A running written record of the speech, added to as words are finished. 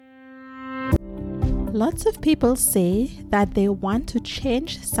Lots of people say that they want to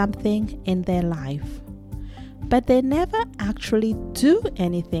change something in their life, but they never actually do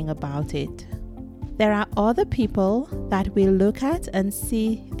anything about it. There are other people that we look at and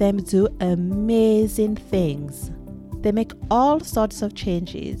see them do amazing things. They make all sorts of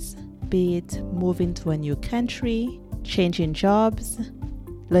changes, be it moving to a new country, changing jobs,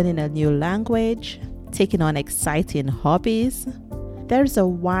 learning a new language, taking on exciting hobbies. There's a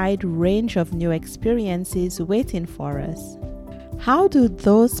wide range of new experiences waiting for us. How do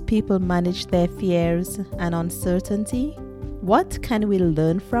those people manage their fears and uncertainty? What can we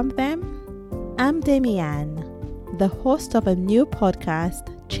learn from them? I'm Damian, the host of a new podcast,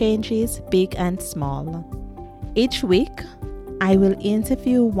 Changes Big and Small. Each week, I will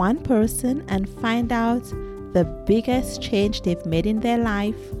interview one person and find out the biggest change they've made in their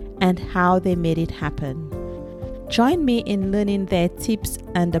life and how they made it happen. Join me in learning their tips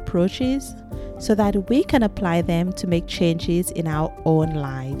and approaches so that we can apply them to make changes in our own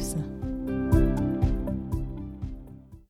lives.